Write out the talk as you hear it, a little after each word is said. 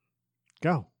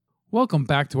Go. Welcome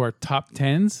back to our top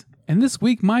 10s. And this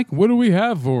week, Mike, what do we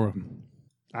have for them?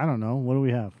 I don't know. What do we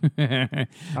have?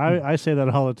 I say that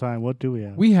all the time. What do we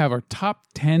have? We have our top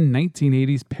 10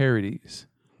 1980s parodies.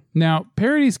 Now,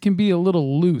 parodies can be a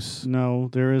little loose. No,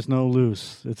 there is no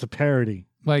loose. It's a parody.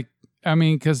 Like, I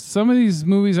mean, because some of these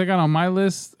movies I got on my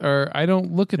list, I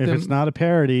don't look at them. If it's not a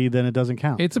parody, then it doesn't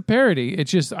count. It's a parody. It's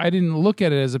just I didn't look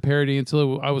at it as a parody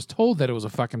until I was told that it was a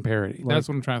fucking parody. That's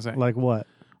what I'm trying to say. Like what?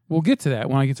 We'll get to that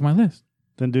when I get to my list.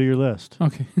 Then do your list.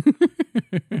 Okay.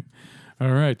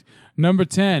 All right. Number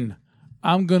 10,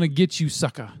 I'm Gonna Get You,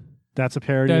 Sucker. That's a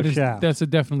parody of Shaft. That's a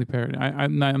definitely parody.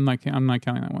 I'm not counting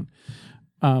that one.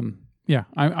 Yeah,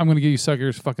 I'm Gonna Get You, Sucker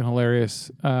is fucking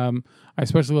hilarious. I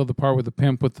especially love the part with the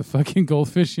pimp with the fucking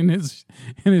goldfish in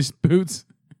his boots.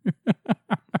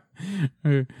 Oh,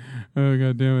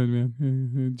 God damn it,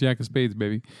 man. Jack of Spades,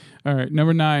 baby. All right,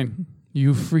 number 9,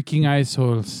 You Freaking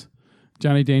Iceholes.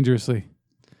 Johnny Dangerously.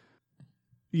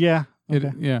 Yeah.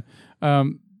 Okay.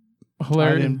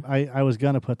 Hilarious. I was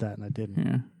going to put that and I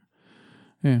didn't.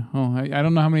 Yeah. Well, I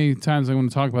don't know how many times I'm going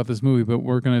to talk about this movie, but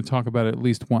we're going to talk about it at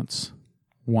least once.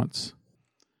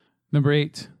 Number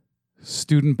 8,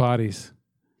 Student Bodies.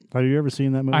 Have you ever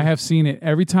seen that movie? I have seen it.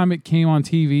 Every time it came on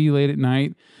TV late at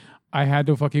night, I had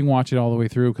to fucking watch it all the way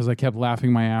through because I kept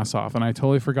laughing my ass off. And I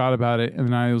totally forgot about it. And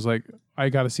then I was like, I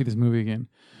got to see this movie again.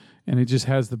 And it just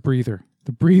has the breather.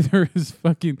 The breather is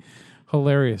fucking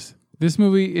hilarious. This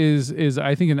movie is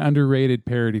I think, an underrated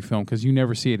parody film because you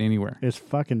never see it anywhere. It's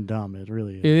fucking dumb. It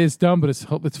really is. It is dumb, but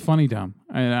it's funny dumb.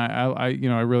 And I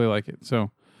really like it. So,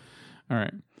 all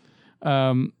right.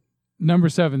 Number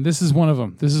 7. This is one of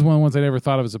them. This is one of the ones I never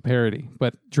thought of as a parody,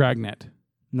 but Dragnet.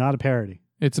 Not a parody.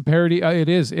 It's a parody. It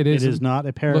is. It is not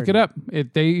a parody. Look it up.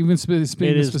 They even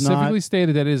specifically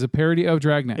stated that it is a parody of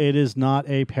Dragnet. It is not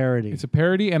a parody. It's a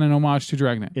parody and an homage to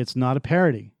Dragnet. It's not a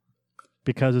parody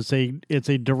because it's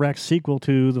a direct sequel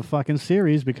to the fucking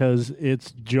series because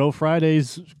it's Joe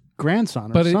Friday's grandson.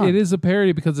 Or but son. It is a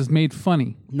parody because it's made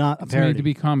funny. Not a it's parody. It's made to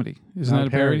be comedy. Isn't not that a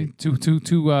parody?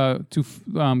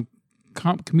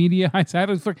 Comedia.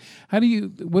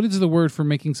 What is the word for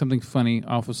making something funny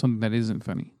off of something that isn't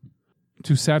funny?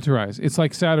 To satirize. It's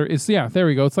like there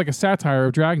we go. It's like a satire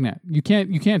of Dragnet. You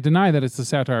can't deny that it's a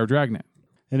satire of Dragnet.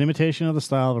 An imitation of the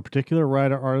style of a particular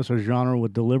writer, artist, or genre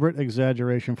with deliberate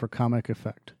exaggeration for comic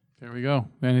effect. There we go.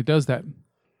 And it does that.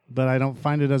 But I don't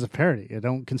find it as a parody. I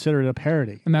don't consider it a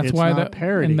parody. And that's it's why not a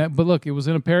parody. But look, it was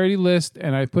in a parody list,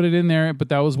 and I put it in there. But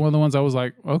that was one of the ones I was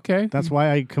like, okay. That's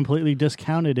why I completely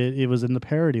discounted it. It was in the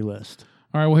parody list.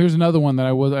 All right. Well, here's another one that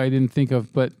I didn't think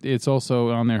of, but it's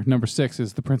also on there. Number 6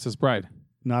 is The Princess Bride.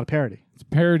 Not a parody. It's a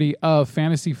parody of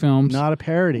fantasy films. Not a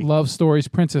parody. Love stories,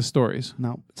 princess stories.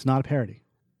 No, it's not a parody.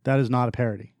 That is not a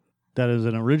parody. That is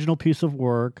an original piece of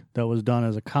work that was done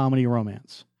as a comedy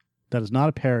romance. That is not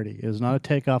a parody. It is not a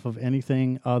takeoff of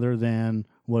anything other than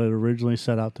what it originally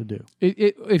set out to do.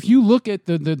 If you look at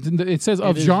it says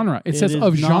of genre. It says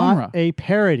of genre. Not a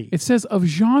parody. It says of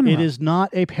genre. It is not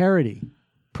a parody.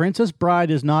 Princess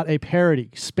Bride is not a parody.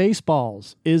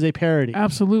 Spaceballs is a parody.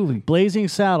 Absolutely. Blazing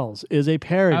Saddles is a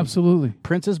parody. Absolutely.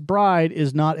 Princess Bride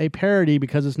is not a parody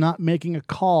because it's not making a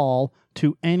call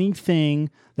to anything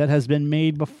that has been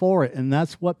made before it, and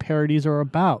that's what parodies are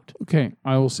about. Okay,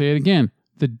 I will say it again.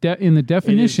 In the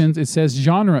definitions, it says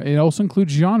genre. It also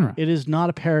includes genre. It is not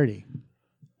a parody.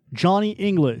 Johnny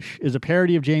English is a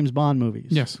parody of James Bond movies.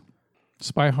 Yes.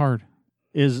 Spy Hard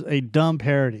is a dumb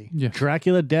parody. Yes.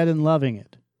 Dracula Dead and Loving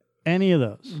It. Any of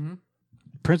those. Mm-hmm.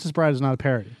 Princess Bride is not a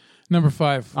parody. Number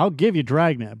 5. I'll give you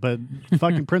Dragnet, but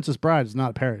fucking Princess Bride is not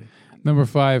a parody. Number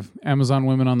 5, Amazon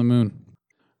Women on the Moon.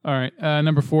 All right.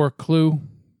 Number 4, Clue.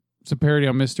 It's a parody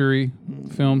on mystery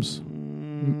films.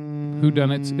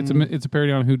 Whodunits. It's a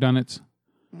parody on whodunits.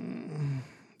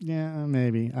 Yeah,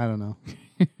 maybe. I don't know.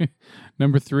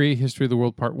 Number 3, History of the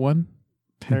World Part 1.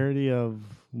 Parody of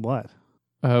what?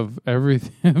 Of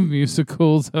everything.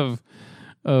 Musicals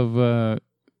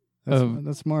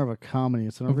that's more of a comedy.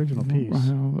 It's an original piece.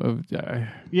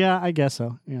 Yeah, I guess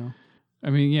so. You know.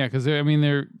 I mean, yeah, because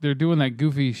they're doing that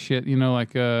goofy shit.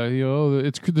 Like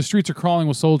it's the streets are crawling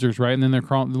with soldiers, right? And then they're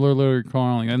literally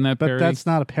crawling. Isn't that parody? But that's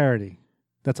not a parody.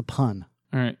 That's a pun.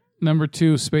 All right. Number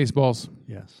 2, Spaceballs.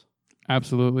 Yes.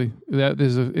 Absolutely. That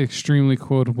is an extremely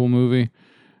quotable movie.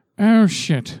 Oh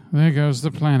shit! There goes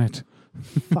the planet.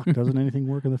 Fuck! Doesn't anything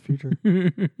work in the future?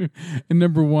 And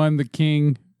number 1, The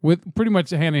King. With pretty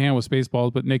much hand in hand with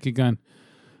Spaceballs, but Naked Gun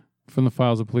from the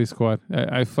Files of Police Squad.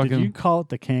 I fucking. Did you call it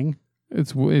The King?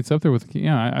 It's up there with the King.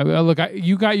 Yeah, look.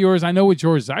 You got yours. I know what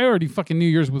yours is. I already fucking knew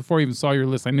yours before I even saw your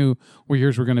list. I knew where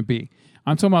yours were going to be.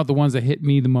 I'm talking about the ones that hit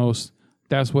me the most.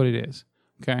 That's what it is.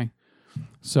 Okay.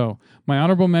 So my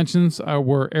honorable mentions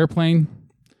were Airplane,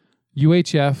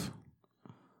 UHF,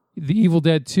 The Evil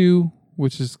Dead 2,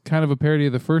 which is kind of a parody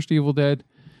of the first Evil Dead,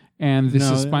 and this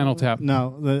is Spinal Tap.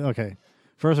 Okay.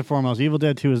 First and foremost, Evil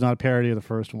Dead 2 is not a parody of the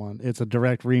first one. It's a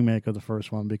direct remake of the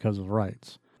first one because of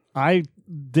rights. I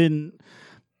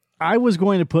was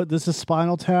going to put this as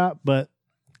Spinal Tap, but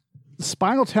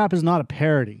Spinal Tap is not a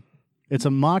parody. It's a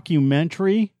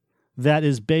mockumentary that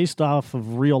is based off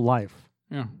of real life.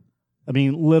 Yeah. I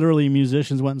mean, literally,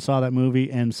 musicians went and saw that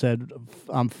movie and said,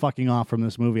 I'm fucking off from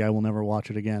this movie. I will never watch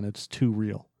it again. It's too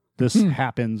real. This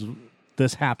happens.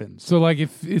 This happens. So, like,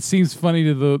 if it seems funny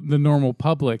to the normal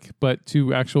public, but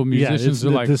to actual musicians,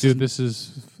 they're like, dude, this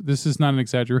is not an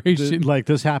exaggeration.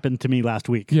 This happened to me last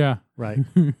week. Yeah. Right.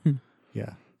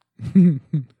 Yeah.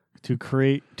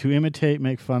 To imitate,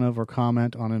 make fun of, or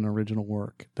comment on an original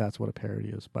work. That's what a parody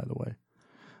is, by the way.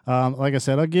 Like I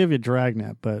said, I'll give you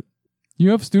Dragnet, but...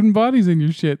 You have student bodies in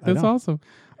your shit. That's awesome.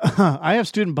 I have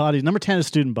student bodies. Number 10 is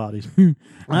student bodies.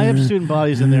 I have student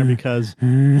bodies in there because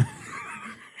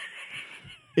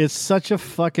it's such a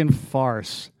fucking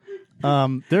farce.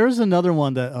 There's another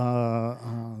one that...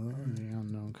 The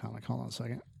Unknown Comic. Hold on a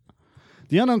second.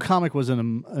 The Unknown Comic was in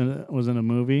a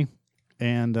movie,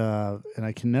 and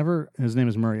I can never... His name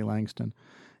is Murray Langston.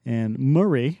 And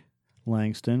Murray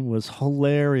Langston was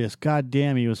hilarious. God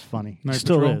damn, he was funny. He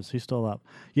still is. He's still up.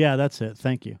 Yeah, that's it.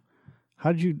 Thank you.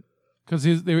 How did you... Because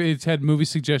it's had movie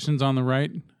suggestions on the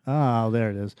right. Oh,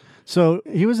 there it is. So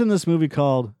he was in this movie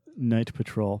called Night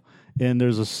Patrol, and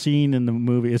there's a scene in the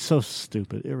movie. It's so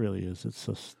stupid. It really is. It's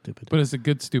so stupid. But is it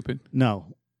good stupid?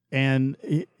 No. And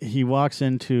he walks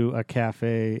into a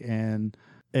cafe, and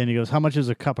he goes, how much is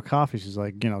a cup of coffee? She's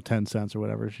like, 10 cents or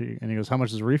whatever. And he goes, how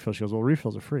much is a refill? She goes, well,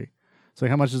 refills are free. It's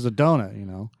like, how much is a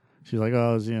donut, She's like,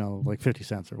 oh, it's, like 50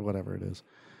 cents or whatever it is.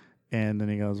 And then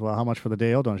he goes, well, how much for the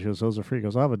day-old donut? She goes, those are free. He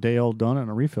goes, I'll have a day-old donut and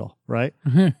a refill, right?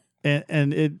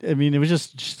 and it was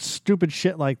just stupid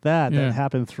shit like that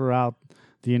happened throughout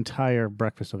the entire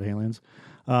Breakfast of Aliens.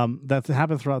 That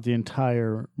happened throughout the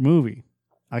entire movie.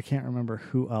 I can't remember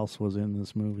who else was in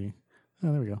this movie.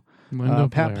 Oh, there we go.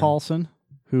 Pat Paulson,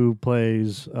 who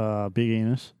plays Big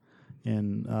Enos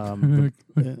in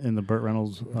the Burt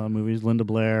Reynolds movies. Linda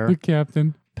Blair, the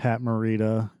Captain, Pat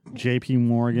Morita, J.P.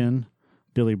 Morgan,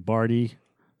 Billy Barty,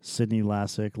 Sidney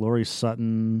Lassick, Laurie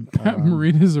Sutton. Pat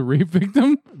Morita's a rape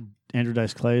victim. Andrew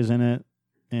Dice Clay is in it,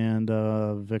 and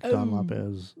Vic Dunlop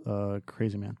as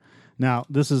Crazy Man. Now,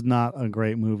 this is not a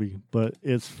great movie, but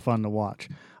it's fun to watch.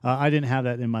 I didn't have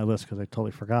that in my list because I totally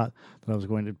forgot that I was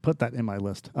going to put that in my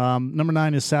list. Number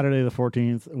 9 is Saturday the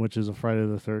 14th, which is a Friday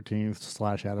the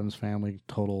 13th / Addams Family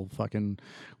total fucking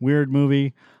weird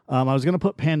movie. I was going to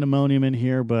put Pandemonium in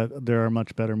here, but there are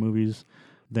much better movies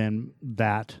than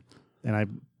that.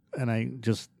 And I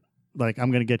just, like,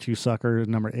 I'm going to Get You Sucker is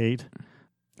number 8.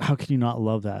 How can you not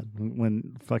love that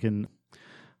when fucking,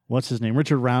 what's his name?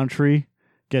 Richard Roundtree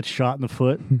gets shot in the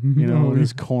foot,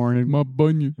 his corn. And my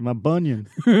bunion.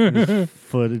 His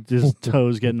foot, his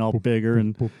toes getting all bigger,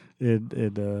 and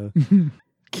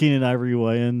Keenan Ivory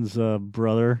Wayans'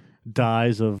 brother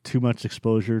dies of too much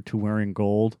exposure to wearing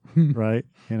gold, right?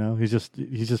 He's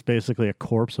just basically a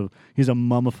corpse he's a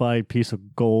mummified piece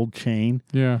of gold chain.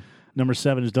 Yeah. Number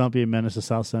 7 is Don't Be a Menace to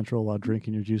South Central while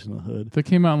drinking your juice in the hood. That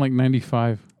came out in like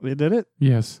 95. They did it?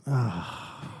 Yes.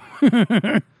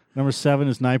 Number 7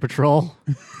 is Night Patrol.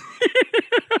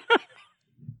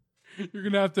 You're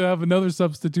going to have another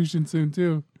substitution soon,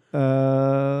 too.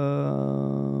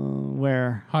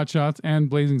 Where? Hot Shots and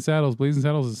Blazing Saddles. Blazing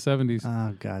Saddles is 70s.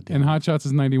 Oh, God damn. And Hot Shots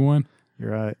is 91.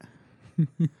 You're right.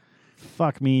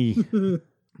 Fuck me.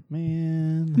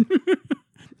 Man.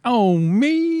 Oh,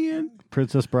 man.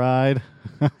 Princess Bride.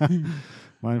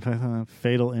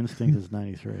 Fatal Instinct is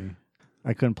 93.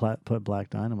 I couldn't put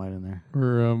Black Dynamite in there.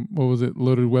 Or, what was it?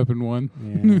 Loaded Weapon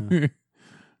 1? Yeah.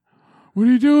 What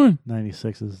are you doing?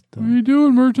 96 is done. What are you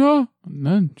doing, Murtaugh?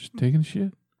 None. Just taking a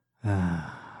shit.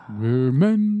 We're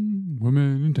men,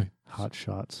 women, and tights. Hot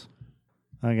Shots.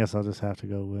 I guess I'll just have to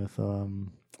go with...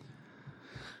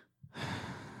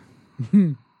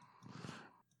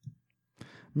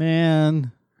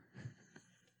 Man.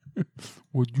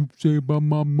 What'd you say about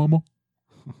my mama?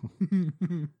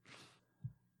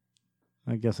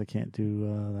 I guess I can't do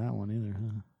that one either,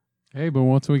 huh? Hey, but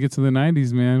once we get to the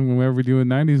 90s, man, whenever we do a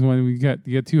 90s one, you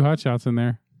get 2 Hot Shots in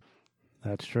there.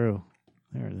 That's true.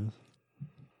 There it is.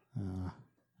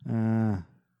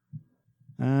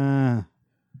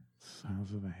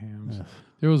 Sounds of the Hams.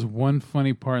 There was one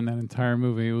funny part in that entire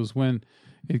movie. It was when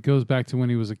it goes back to when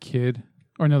he was a kid.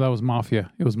 Or no, that was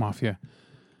Mafia. It was Mafia.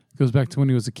 Goes back to when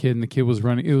he was a kid and the kid was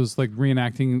running. It was like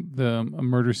reenacting a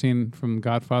murder scene from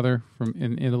Godfather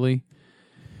in Italy.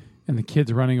 And the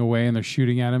kid's running away and they're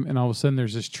shooting at him. And all of a sudden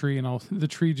there's this tree and the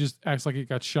tree just acts like it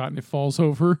got shot and it falls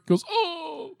over. Goes,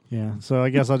 oh! Yeah. So I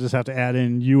guess I'll just have to add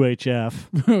in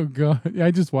UHF. Oh, God. Yeah,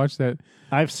 I just watched that.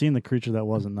 I've seen The Creature That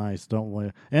Wasn't Nice. Don't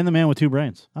worry. And The Man with Two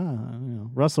Brains.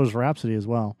 Rustler's Rhapsody as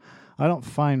well. I don't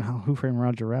find Who Framed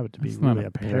Roger Rabbit to be It's really not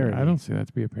a parody. I don't see that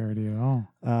to be a parody at all.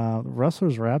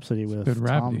 Rustler's Rhapsody with good Tom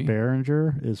rhapsody.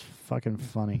 Berenger is fucking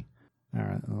funny. All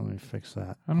right, let me fix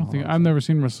that. I don't think I've never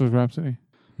seen Wrestler's Rhapsody.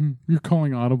 You're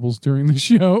calling audibles during the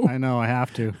show. I know, I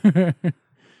have to.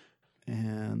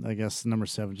 And I guess number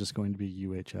 7 is just going to be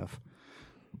UHF.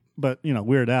 But,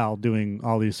 Weird Al doing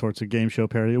all these sorts of game show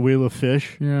parody. Wheel of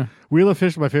Fish. Yeah. Wheel of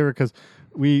Fish is my favorite because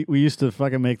we used to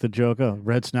fucking make the joke,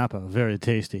 red snapper, very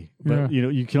tasty. But,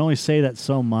 you can only say that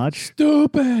so much.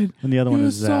 Stupid. And the other one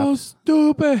is Zap. so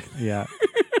stupid. Yeah.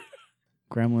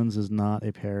 Gremlins is not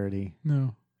a parody.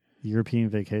 No. European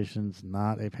Vacation's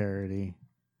not a parody.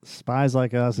 Spies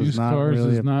Like Us is Used not Cars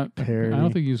really is not parody. I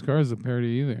don't think Used Cars is a parody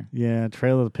either. Yeah,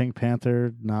 Trail of the Pink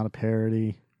Panther, not a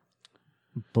parody.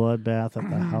 Bloodbath at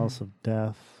the House of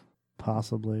Death,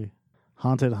 possibly.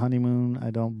 Haunted Honeymoon,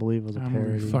 I don't believe was a That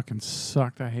parody. movie fucking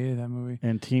sucked. I hated that movie.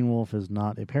 And Teen Wolf is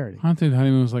not a parody. Haunted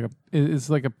Honeymoon was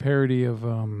it's like a parody of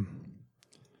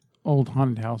old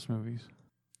haunted house movies.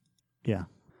 Yeah.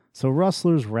 So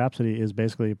Rustler's Rhapsody is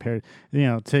basically a parody.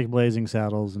 Take Blazing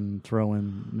Saddles and throw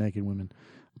in naked women.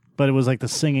 But it was like the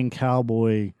singing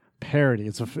cowboy parody.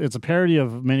 It's a parody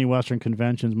of many Western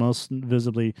conventions, most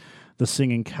visibly the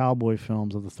singing cowboy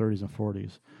films of the 30s and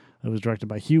 40s. It was directed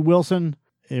by Hugh Wilson.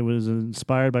 It was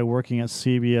inspired by working at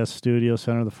CBS Studio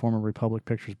Center, the former Republic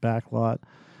Pictures backlot.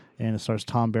 And it stars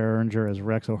Tom Berenger as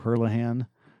Rex O'Hurlihan,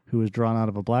 who was drawn out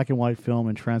of a black and white film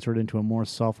and transferred into a more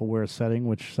self-aware setting,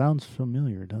 which sounds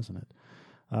familiar, doesn't it?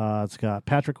 It's got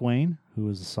Patrick Wayne, who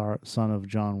is the son of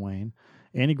John Wayne,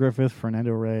 Andy Griffith,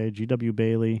 Fernando Rey, G.W.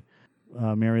 Bailey,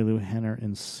 Mary Lou Henner,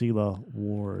 and Celia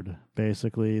Ward.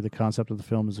 Basically, the concept of the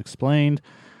film is explained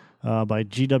by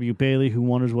G.W. Bailey, who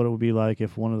wonders what it would be like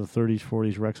if one of the 30s,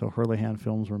 40s Rex O'Hurlihan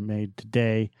films were made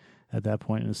today. At that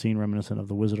point in a scene reminiscent of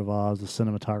The Wizard of Oz, the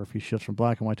cinematography shifts from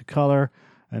black and white to color,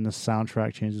 and the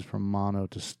soundtrack changes from mono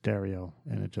to stereo,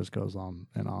 and it just goes on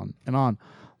and on and on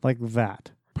like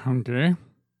that. Punky.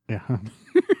 Yeah.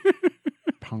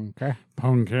 Punky.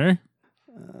 Punky.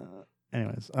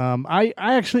 Anyways, I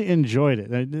actually enjoyed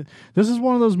it. This is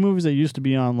one of those movies that used to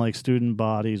be on like Student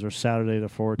Bodies or Saturday the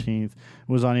 14th. It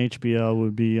was on HBO,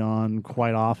 would be on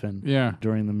quite often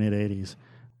during the mid-'80s.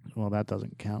 Well, that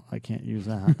doesn't count. I can't use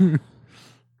that.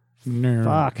 No.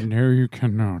 Fuck. No, you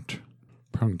cannot.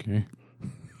 Punky.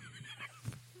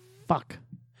 Fuck.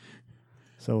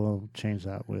 So we'll change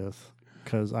that with,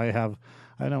 because I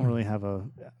don't really have a,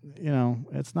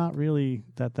 it's not really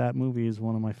that movie is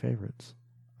one of my favorites.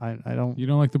 I don't. You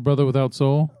don't like The Brother Without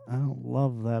Soul? I don't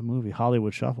love that movie.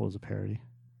 Hollywood Shuffle is a parody.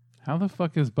 How the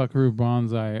fuck is Buckaroo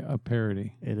Banzai a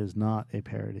parody? It is not a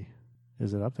parody.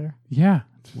 Is it up there? Yeah.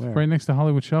 It's Where? right next to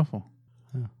Hollywood Shuffle.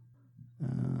 Oh.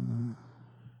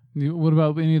 What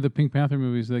about any of the Pink Panther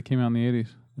movies that came out in the 80s?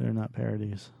 They're not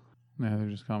parodies. Yeah, they're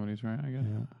just comedies, right? I guess.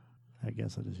 Yeah. I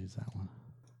guess I just use that one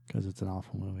because it's an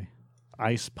awful movie.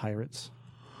 Ice Pirates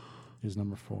is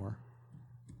number 4.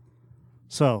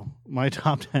 So my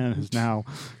top 10 is now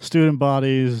Student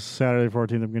Bodies, Saturday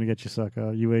 14th, I'm going to get you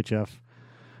sucker, UHF.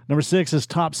 Number 6 is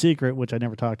Top Secret, which I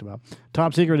never talked about.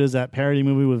 Top Secret is that parody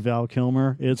movie with Val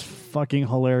Kilmer. It's fucking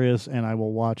hilarious, and I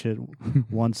will watch it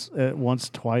once,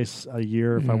 twice a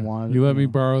year if I want. You let me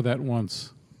borrow that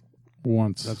once.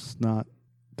 That's not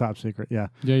Top Secret. Yeah.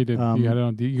 Yeah, you did. You had it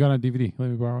on. You got it on DVD.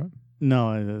 Let me borrow it.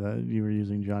 No, you were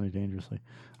using Johnny Dangerously.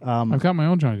 I've got my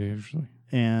own Johnny Dangerously.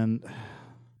 And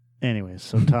anyways,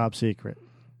 so Top Secret.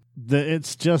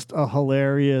 It's just a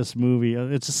hilarious movie.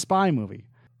 It's a spy movie.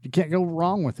 You can't go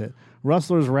wrong with it.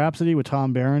 Rustler's Rhapsody with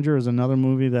Tom Berenger is another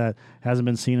movie that hasn't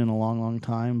been seen in a long, long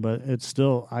time, but it's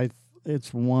still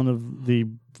it's one of the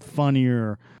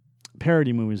funnier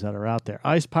parody movies that are out there.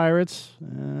 Ice Pirates,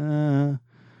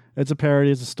 it's a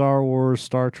parody. It's a Star Wars,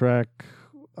 Star Trek,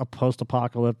 a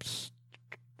post-apocalypse,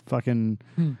 fucking,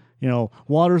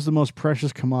 water's the most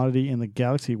precious commodity in the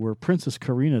galaxy where Princess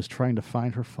Karina is trying to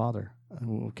find her father.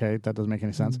 Okay, that doesn't make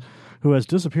any sense. Who has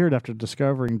disappeared after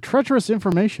discovering treacherous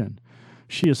information.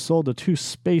 She is sold to 2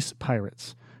 space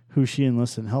pirates who she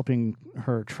enlists in helping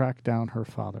her track down her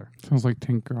father. Sounds like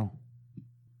Tank Girl.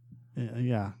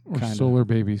 Yeah, Or kinda. Solar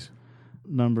Babies.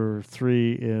 Number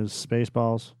 3 is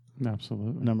Spaceballs.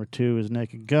 Absolutely. Number 2 is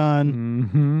Naked Gun.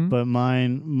 Mm-hmm. But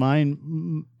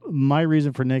mine my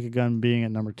reason for Naked Gun being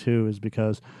at number 2 is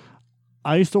because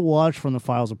I used to watch From the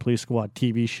Files of Police Squad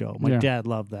TV show. My dad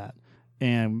loved that,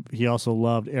 and he also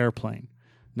loved Airplane.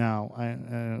 Now,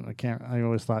 I can't. I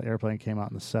always thought Airplane came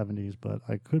out in the 70s, but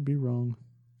I could be wrong.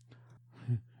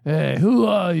 Hey, who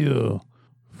are you?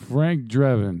 Frank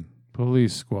Drebin,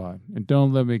 Police Squad. And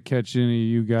don't let me catch any of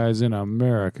you guys in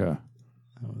America.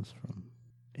 That was from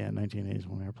 1980s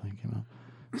when Airplane came out.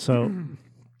 So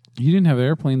you didn't have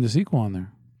Airplane, the sequel, on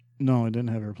there. No, I didn't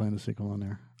have Airplane, the sequel on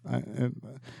there.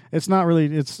 It's not really.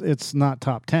 It's not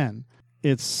top 10.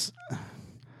 It's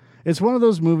one of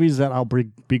those movies that I'll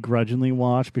begrudgingly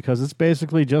watch because it's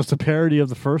basically just a parody of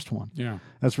the first one. Yeah.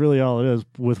 That's really all it is,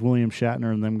 with William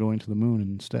Shatner and them going to the moon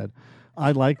instead.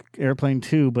 I like Airplane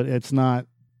 2, but it's not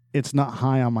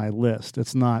high on my list.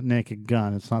 It's not Naked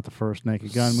Gun. It's not the first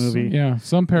Naked Gun movie. Yeah,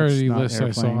 some parody lists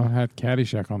Airplane. I saw had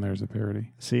Caddyshack on there as a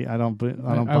parody. See, I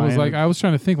was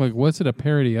trying to think, like, what's it a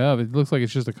parody of? It looks like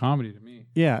it's just a comedy to me.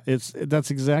 Yeah,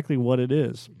 that's exactly what it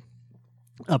is.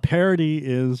 A parody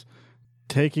is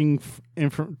taking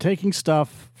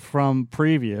stuff from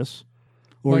previous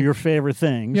or like, your favorite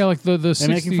things. Yeah, like the 60s,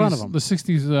 making fun of them. The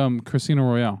 60s Casino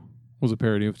Royale was a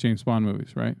parody of James Bond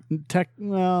movies, right?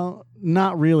 Well,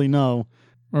 not really, no.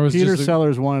 Or was Peter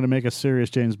Sellers wanted to make a serious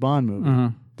James Bond movie. Uh-huh.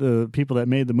 The people that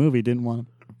made the movie didn't want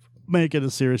to make it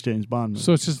a serious James Bond movie.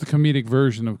 So it's just the comedic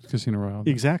version of Casino Royale.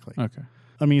 Exactly. Okay.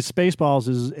 I mean, Spaceballs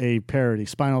is a parody.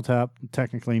 Spinal Tap,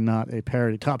 technically not a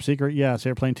parody. Top Secret, yes.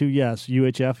 Airplane 2, yes.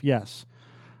 UHF, yes.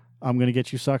 I'm Gonna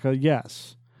Get You, Sucker,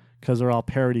 yes. Because they're all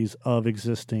parodies of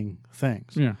existing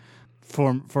things. Yeah.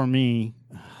 For me,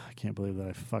 I can't believe that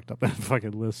I fucked up that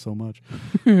fucking list so much.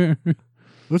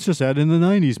 Let's just add in the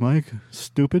 90s, Mike.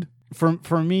 Stupid.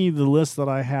 For me, the list that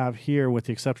I have here, with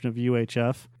the exception of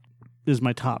UHF, is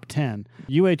my top 10.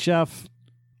 UHF...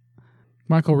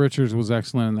 Michael Richards was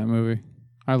excellent in that movie.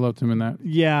 I loved him in that.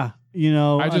 Yeah,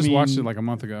 I just watched it like a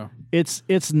month ago.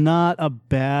 It's not a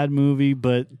bad movie,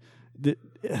 but it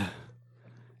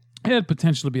had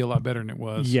potential to be a lot better than it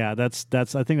was. Yeah, that's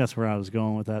I think that's where I was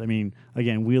going with that. I mean,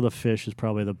 again, Wheel of Fish is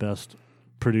probably the best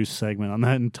produced segment on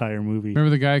that entire movie. Remember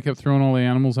the guy who kept throwing all the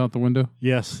animals out the window?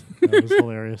 Yes, that was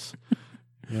hilarious.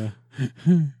 Yeah.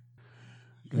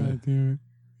 God damn it.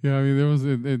 Yeah, I mean, there was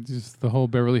just the whole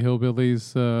Beverly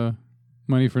Hillbillies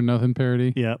Money for Nothing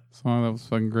parody. Yep. Song that was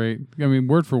fucking great. I mean,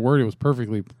 word for word, it was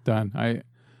perfectly done.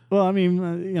 Well, I mean,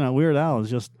 Weird Al is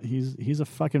just he's a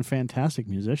fucking fantastic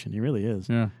musician. He really is.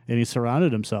 Yeah. And he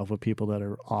surrounded himself with people that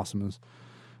are awesome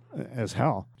as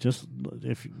hell. Just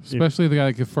especially the guy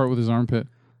that could fart with his armpit.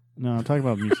 No, I'm talking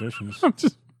about musicians.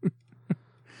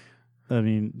 I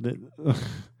mean,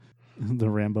 the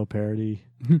Rambo parody.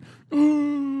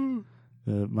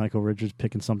 Michael Richards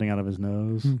picking something out of his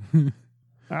nose.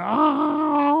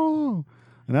 Oh!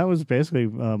 And that was basically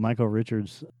Michael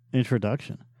Richards'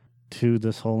 introduction to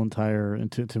this whole entire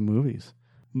to movies.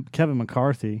 Kevin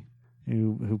McCarthy,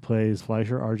 who plays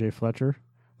Fleischer, R.J. Fletcher,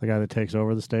 the guy that takes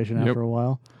over the station after a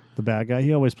while, the bad guy.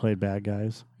 He always played bad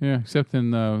guys. Yeah, except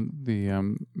in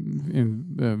the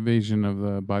Invasion of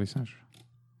the Body Snatchers.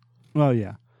 Well,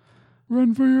 yeah.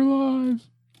 Run for your lives.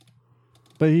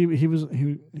 But he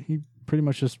pretty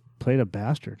much just played a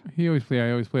bastard. He always played.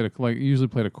 I always played usually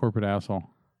played a corporate asshole.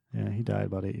 Yeah, he died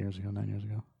about 9 years ago,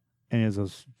 and he has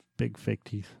those big fake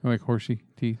teeth, like horsey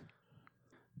teeth.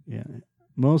 Yeah,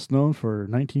 most known for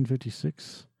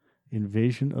 1956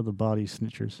 Invasion of the Body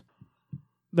Snatchers.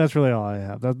 That's really all I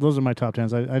have. Those are my top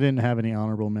 10s. I didn't have any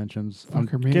honorable mentions. I'm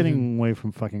getting away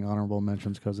from fucking honorable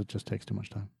mentions because it just takes too much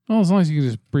time. Well, as long as you can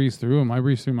just breeze through them, I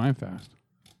breeze through mine fast.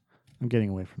 I'm getting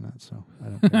away from that, so I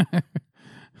don't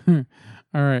care.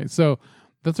 All right, so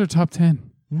that's our top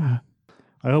 10. Yeah.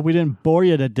 I hope we didn't bore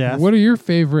you to death. What are your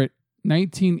favorite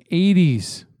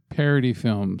 1980s parody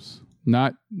films?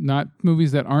 Not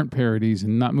movies that aren't parodies,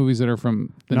 and not movies that are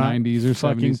from the 90s or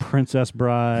fucking 70s. Princess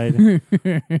Bride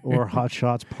or Hot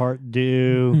Shots Part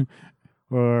 2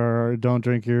 or Don't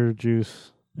Drink Your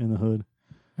Juice in the Hood.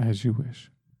 As you wish.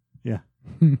 Yeah.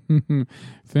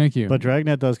 Thank you. But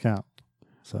Dragnet does count.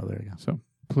 So there you go. So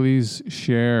please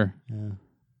share. Yeah.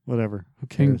 Whatever. Who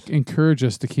cares? Encourage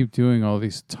us to keep doing all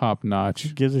these top notch. Who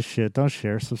gives a shit? Don't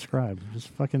share. Subscribe. Just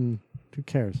fucking. Who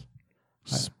cares?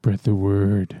 Spread the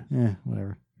word. Yeah.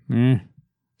 Whatever. It's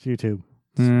YouTube.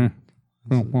 It's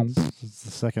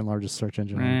the second largest search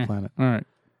engine on the planet. All right.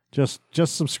 Just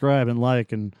subscribe and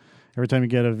like, and every time you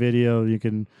get a video, you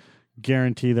can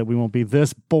guarantee that we won't be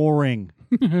this boring.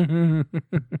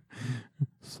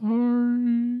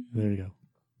 Sorry. There you go.